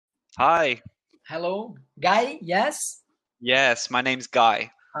Hi. Hello, Guy. Yes. Yes, my name's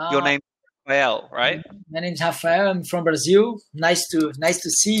Guy. Your Uh, name's Rafael, right? my name is Rafael. I'm from Brazil. Nice to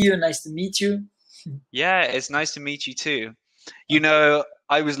see you. Nice to meet you. Yeah, it's nice to meet you too. You know,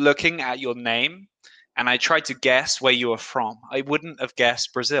 I was looking at your name and I tried to guess where you were from. I wouldn't have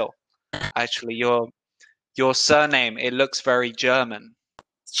guessed Brazil. Actually, your surname, it looks very German.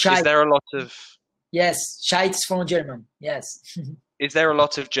 Is Scheit. there a lot of Yes, Scheit is from German. Yes. is there a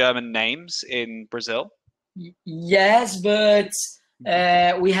lot of German names in Brazil? Yes, but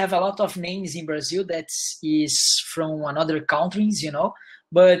Mhm. we have a lot of names in Brazil that is from another countries,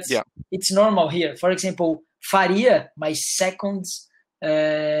 But Yeah. it's normal here. For example, Faria, my second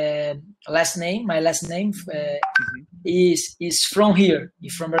uh, last name, my last name Hmm. is from here,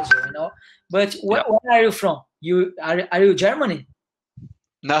 is from Brazil. But Yeah. where are you from? Are you Germany?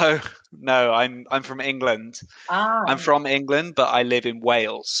 No, no, I'm from England. I'm Ah, from England, but I live in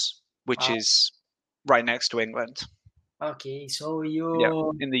Wales, which ah, is right next to England. okay. So Yeah,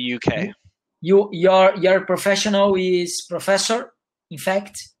 in the UK. your professional is professor, in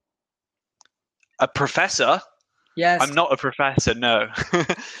fact. A professor? Yes. I'm not a professor, no. No,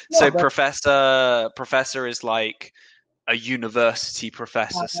 So but professor is like a university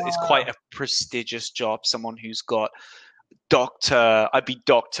professor. So it's uh, quite a prestigious job. Someone who's got I'd be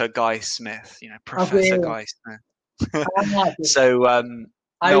Dr. Guy Smith, okay. Professor Guy Smith. Okay. So Are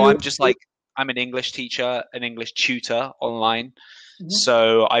no, you? I'm an English teacher, an English tutor online. Mhm,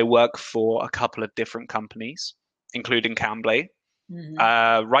 So I work for a couple of different companies, including Cambly. mhm.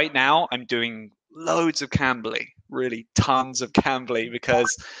 Right now, I'm doing loads of Cambly, really tons of Cambly, because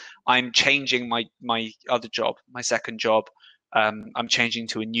I'm changing my other job, my second job. I'm changing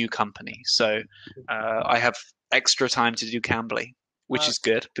to a new company, so I have extra time to do Cambly, which Uh, is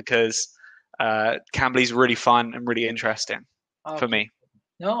good because Cambly is really fun and really interesting for okay. me.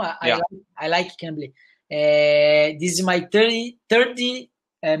 No, Yeah. I like Cambly. This is my 30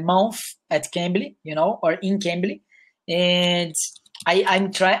 month at Cambly, or in Cambly, and I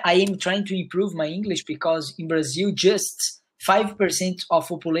am trying to improve my English because in Brazil just 5% of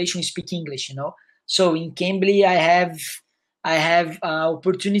population speak English, So in Cambly I have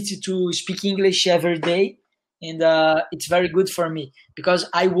opportunity to speak English every day, and it's very good for me because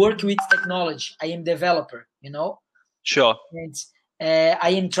I work with technology. I am developer, Sure. and I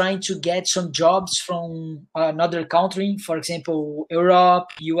am trying to get some jobs from another country, for example, Europe,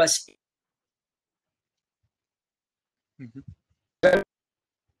 US. Mhm.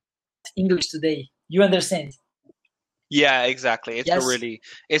 English today. You understand? Yeah, exactly. Yes,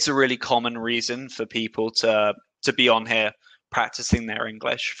 It's a really common reason for people to be on here practicing their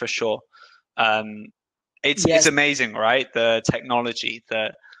English for sure. Um, it's yes, amazing, right? The technology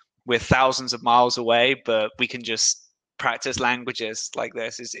that we're thousands of miles away, but we can just practice languages like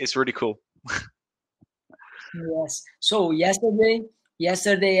this. It's really cool. yes. So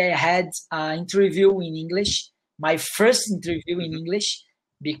yesterday I had an interview in English, my first interview in Hmm. English,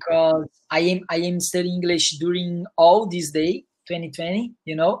 because I am studying English during all this day, 2020,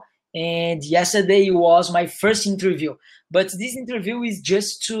 and yesterday was my first interview. But this interview is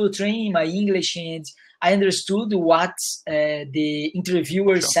just to train my English, and I understood what the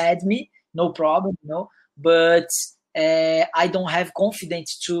interviewer Sure. said me, no problem, but I don't have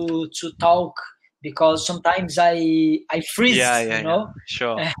confidence to talk because sometimes I Yeah, freeze, yeah, yeah.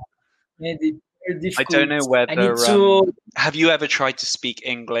 Sure. and it's very I don't difficult. know I need whether to. have you ever tried to speak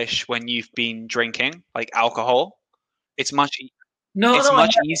English when you've been drinking, like alcohol? It's much No, it's no, I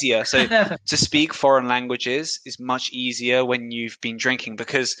much easier. So never. to speak foreign languages is much easier when you've been drinking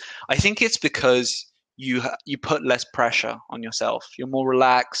because I think it's because you put less pressure on yourself. You're more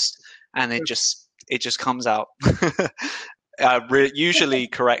relaxed, and it just comes out usually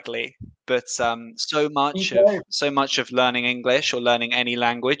correctly. But so much of learning English or learning any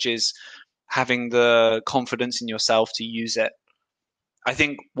language is having the confidence in yourself to use it. I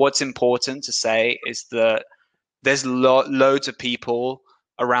think what's important to say is that there's loads of people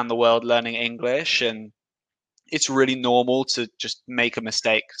around the world learning English, and it's really normal to just make a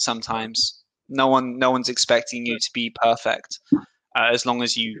mistake sometimes. No one's expecting you to be perfect, as long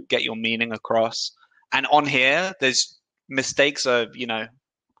as you get your meaning across. And on here, there's mistakes are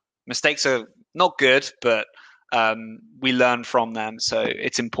mistakes are not good, but we learn from them. So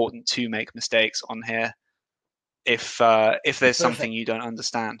it's important to make mistakes on here if there's something Perfect. you don't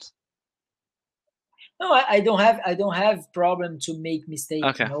understand. No, I don't have problem to make mistake,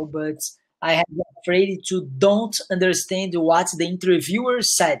 Okay. but I have afraid to don't understand what the interviewer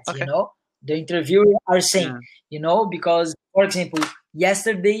said, Okay. the interviewer are saying, Yeah. because for example,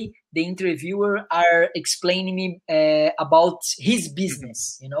 yesterday the interviewer are explaining me about his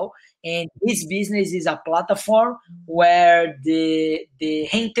business, and his business is a platform where the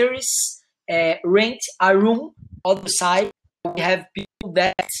hunters rent a room outside. We have people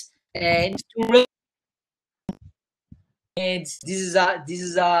that to rent, and this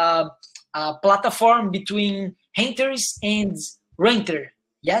is a platform between hunters and renter.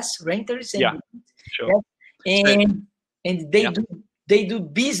 Yes, renters and Yeah, sure. yes. So, And they yeah. they do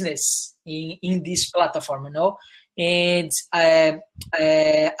business in this platform, and I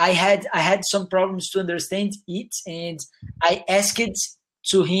had some problems to understand it, and I asked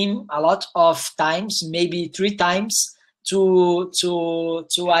to him a lot of times, maybe 3 times, to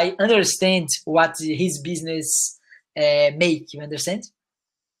I understand what his business make. You understand?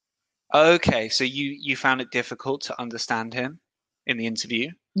 Okay, so you found it difficult to understand him in the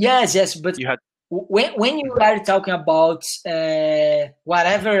interview? Yes, but You had when you are talking about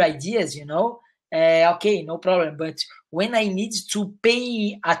whatever ideas, okay, no problem. But when I need to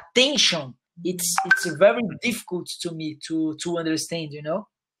pay attention, it's very difficult to me to understand.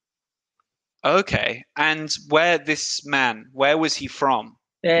 Okay, and where was he from?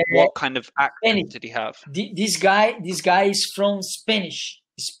 Uh, What kind of accent Spanish. did he have? This guy is from Spanish.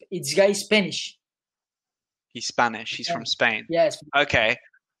 This guy is Spanish. He's Spanish. He's from Spain. Yes, Okay,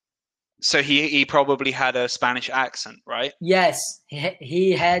 so he probably had a Spanish accent, right? yes,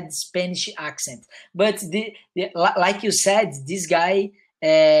 he had Spanish accent, but like you said, this guy,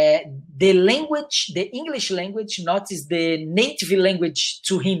 the language, the English language, not is the native language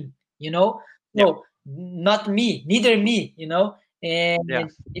to him. Yeah, No, not me, neither me. yeah.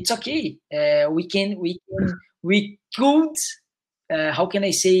 And it's okay. We could. How can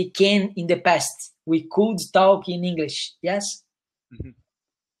I say can in the past? We could talk in English. Yes, Mhm.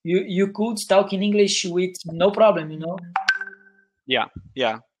 you could talk in English with no problem. Yeah,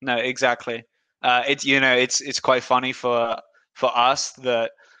 yeah. No, exactly. It's quite funny for us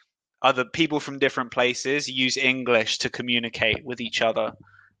that other people from different places use English to communicate with each other.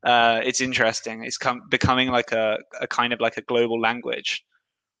 It's interesting. It's becoming like a kind of like a global language,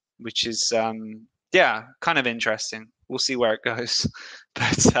 which is yeah, kind of interesting. We'll see where it goes,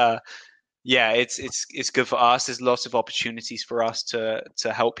 but yeah, it's good for us. There's lots of opportunities for us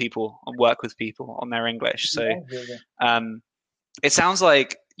to help people and work with people on their English. So Yeah. um, it sounds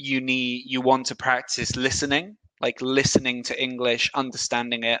like you want to practice listening, like listening to English,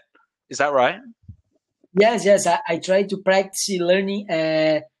 understanding it. Is that right? Yes. I try to practice learning,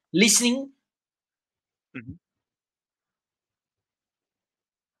 listening. Mhm.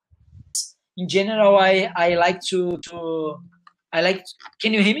 In general, I like to I like.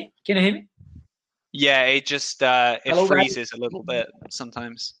 Can you hear me? Can you hear me? Yeah, it just it Hello, guys. freezes a little bit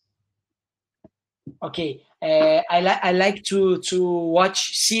sometimes. Okay. I like to watch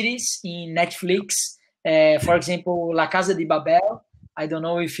series in Netflix. For example, La Casa de Babel. I don't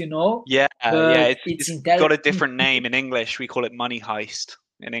know if you know, Yeah, yeah, but it's it's got a interesting. different name in English. We call it money heist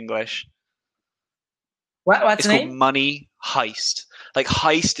in English. What's It's the called name? money heist. Like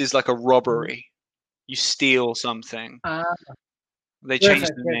heist is like a robbery. You steal something. Uh, They changed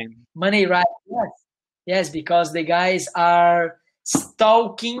Perfect. the Perfect. name. Money, right? Yes, because the guys are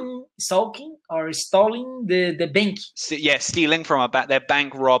stalking or stalling the bank, Yeah, stealing from a bank. They're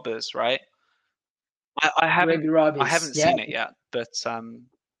bank robbers, right? I haven't Ruby I Robbins. haven't Yeah. seen it yet, but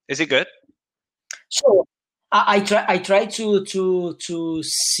is it good? So I try to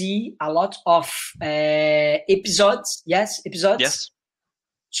see a lot of episodes. Yes, episodes Yes.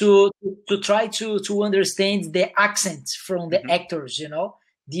 to try to understand the accent from the Hmm. actors.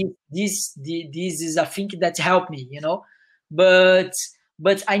 This is a thing that helped me. But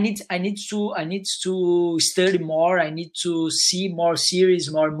I need to study more. I need to see more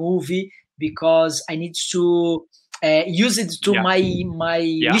series, more movie, because I need to use it to Yeah. my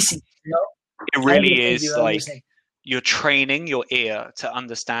Yeah. listening. It I really understand you. is I like understand. you're training your ear to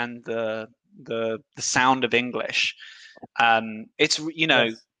understand the sound of English. It's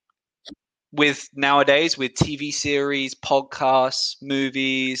Yes. with nowadays with TV series, podcasts,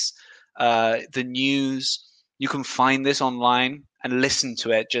 movies, the news, you can find this online and listen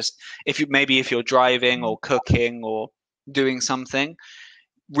to it. Just if you're driving or cooking or doing something,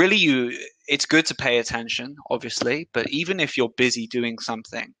 really it's good to pay attention, obviously, but even if you're busy doing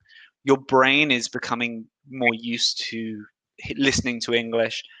something, your brain is becoming more used to listening to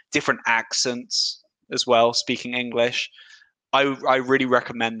English, different accents as well, speaking English. I really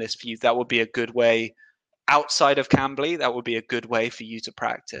recommend this for you. That would be a good way outside of Cambly. That would be a good way for you to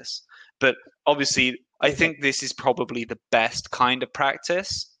practice. But obviously, I Perfect. think this is probably the best kind of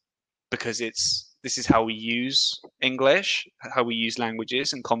practice because this is how we use English, how we use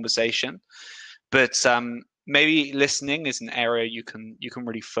languages in conversation. But maybe listening is an area you can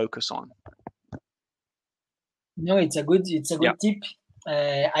really focus on. No, it's a good Yeah. tip.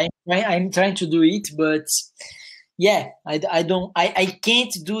 I'm trying to do it, but yeah, I don't I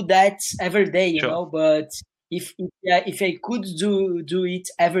can't do that every day, you Sure. know. But if I could do it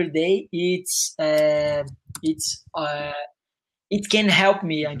every day, it can help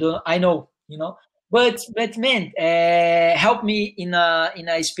me. I know, you know. But man, help me in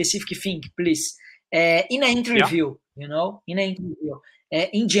a specific thing, please. In an Yeah. interview, you know, in an interview,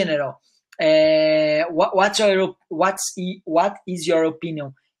 in general, what is your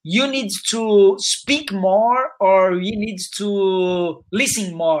opinion? You need to speak more, or you need to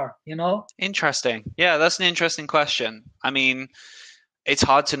listen more. You know? Interesting. Yeah, that's an interesting question. I mean, it's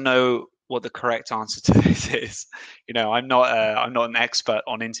hard to know what the correct answer to this is. You know, I'm not an expert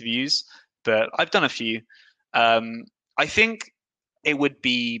on interviews, but I've done a few. I think it would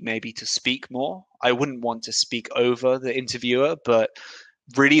be maybe to speak more. I wouldn't want to speak over the interviewer, but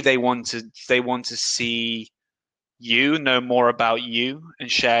really they want to see you, know more about you,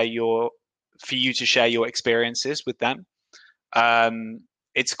 and for you to share your experiences with them.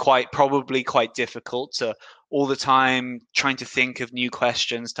 It's probably quite difficult to all the time trying to think of new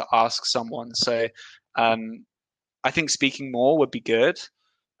questions to ask someone. So I think speaking more would be good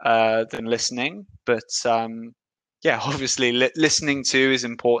than listening. But yeah, obviously listening too is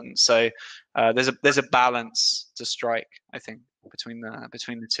important. So there's a balance to strike, I think, between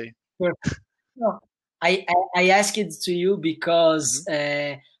the two. Sure. No, I asked it to you because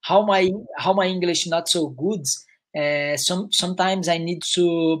how my English not so good. Sometimes I need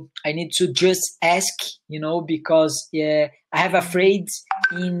to just ask, you know, because I have afraid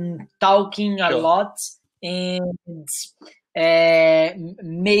in talking a Sure. lot and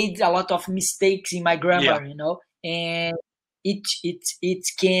made a lot of mistakes in my Yeah. grammar, you know, and it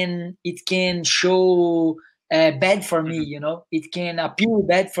can show bad for me, Mhm. you know. It can appear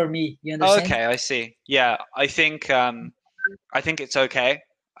bad for me. You Oh, understand? okay, I see. Yeah, I think it's okay.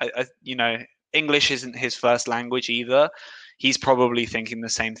 You know, English isn't his first language either. He's probably thinking the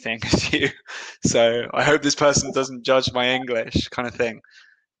same thing as you. So I hope this person doesn't judge my English, kind of thing.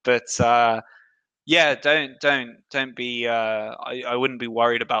 But yeah, don't be. I wouldn't be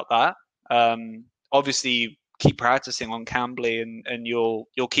worried about that. Obviously, keep practicing on Cambly, and you'll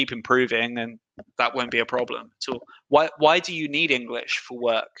keep improving, and that won't be a problem at all. Why do you need English for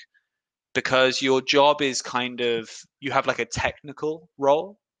work? Because your job is kind of, you have like a technical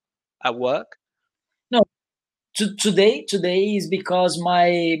role at work. No, today is because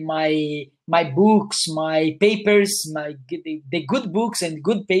my books, my papers, the good books and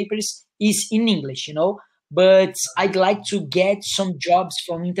good papers is in English, you know. But I'd like to get some jobs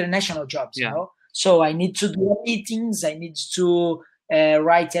from international jobs, you Yeah. know. So I need to do meetings. I need to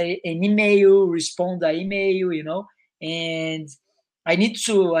write an email, respond an email, you know, and I need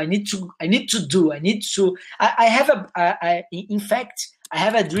to. I have in fact, I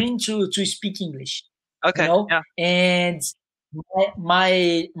have a dream to speak English, you Okay. know. Yeah. And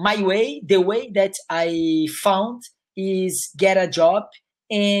my way, the way that I found is get a job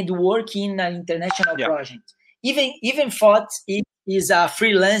and work in an international Yeah. project. Even thought it is a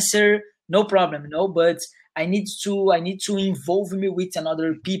freelancer, no problem, you know. But I need to involve me with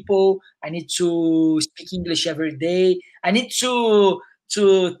another people. I need to speak English every day. I need to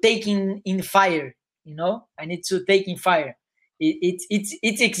take in fire, you know. I need to take in fire.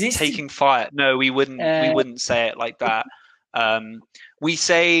 It exists. Taking fire. No, we Uh, wouldn't say it like that. We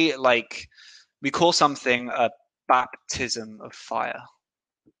say, like, we call something a baptism of fire.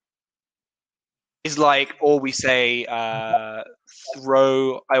 Is like, or we say, I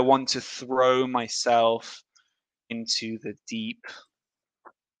want to throw myself into the deep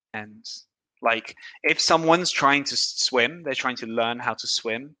end. Like, if someone's trying to swim, they're trying to learn how to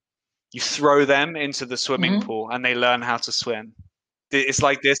swim, you throw them into the swimming mhm. pool and they learn how to swim. It's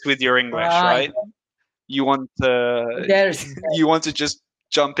like this with your English, Right. right? You want to Interesting. you want to just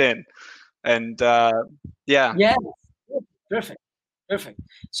jump in, and yeah. Yeah, perfect, perfect.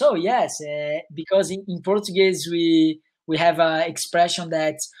 So yes, because in Portuguese we have an expression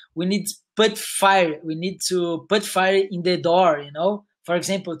that we need to put fire. We need to put fire in the door. You know, for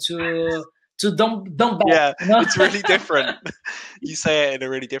example, to don't back. Yeah, You know. it's really different. You say it in a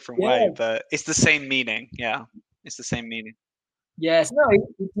really different way, Yeah. but it's the same meaning. Yeah, it's the same meaning. Yes. No,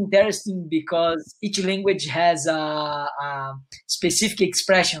 it's interesting because each language has a specific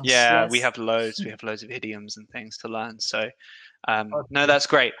expressions. Yeah, Yes. we have loads of idioms and things to learn. So no, Okay. that's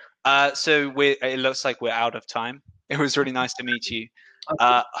great. So it looks like we're out of time. It was really nice to meet you.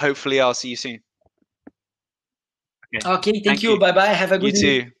 Okay. Hopefully I'll see you soon. Okay, thank Thank you. you. Bye bye. Have a You good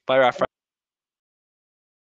week. too. Bye, Rafa.